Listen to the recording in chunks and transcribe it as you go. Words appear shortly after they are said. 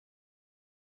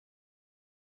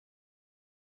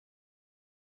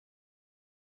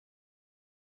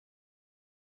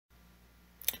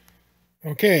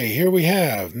Okay, here we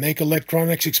have Make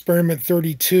Electronics Experiment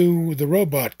 32, the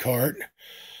robot cart.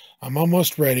 I'm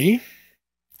almost ready.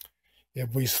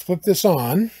 If we flip this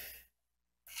on,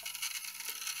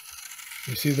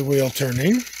 you see the wheel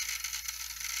turning.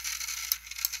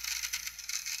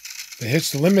 If it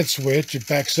hits the limit switch, it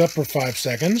backs up for 5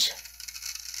 seconds.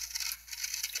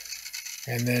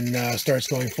 And then starts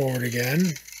going forward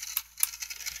again.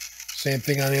 Same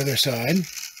thing on the other side.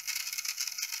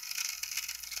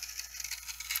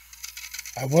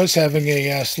 I was having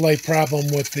a slight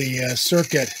problem with the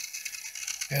circuit,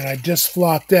 and I just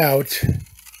flopped out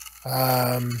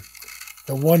the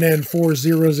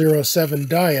 1N4007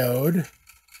 diode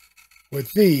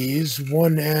with these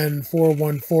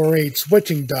 1N4148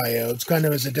 switching diodes, kind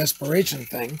of as a desperation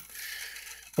thing.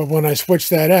 But when I switched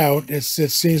that out, it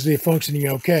seems to be functioning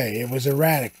okay. It was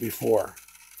erratic before.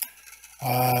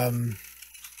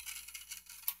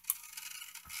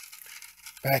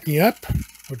 Backing up,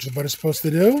 which is what it's supposed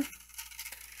to do.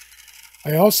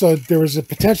 There was a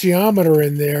potentiometer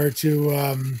in there to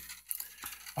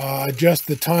adjust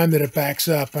the time that it backs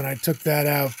up, and I took that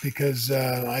out because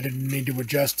I didn't need to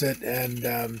adjust it, and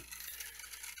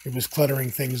it was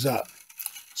cluttering things up.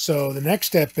 So the next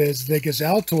step is take this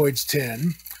Altoids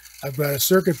tin. I've got a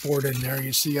circuit board in there.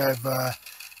 You see I've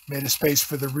made a space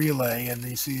for the relay, and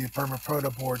you see the Perma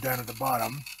Proto Board down at the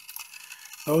bottom.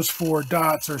 Those 4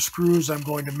 dots are screws I'm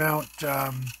going to mount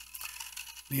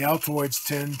the Altoids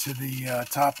tin to the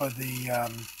top of the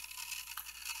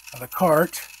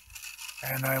cart,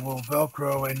 and I will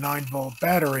Velcro a 9-volt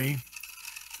battery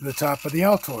to the top of the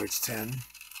Altoids tin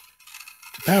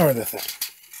to power the thing.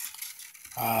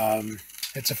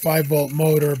 It's a 5-volt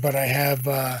motor, but I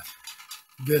have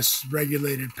this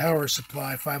regulated power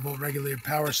supply, 5-volt regulated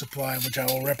power supply, which I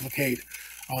will replicate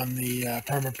on the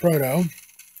Perma Proto.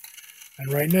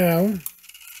 And right now,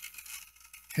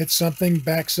 hits something,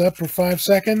 backs up for 5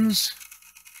 seconds,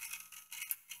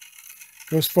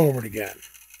 goes forward again.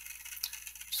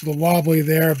 It's a little wobbly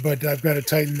there, but I've got to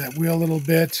tighten that wheel a little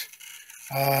bit.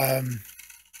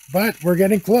 But we're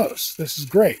getting close. This is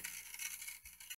great.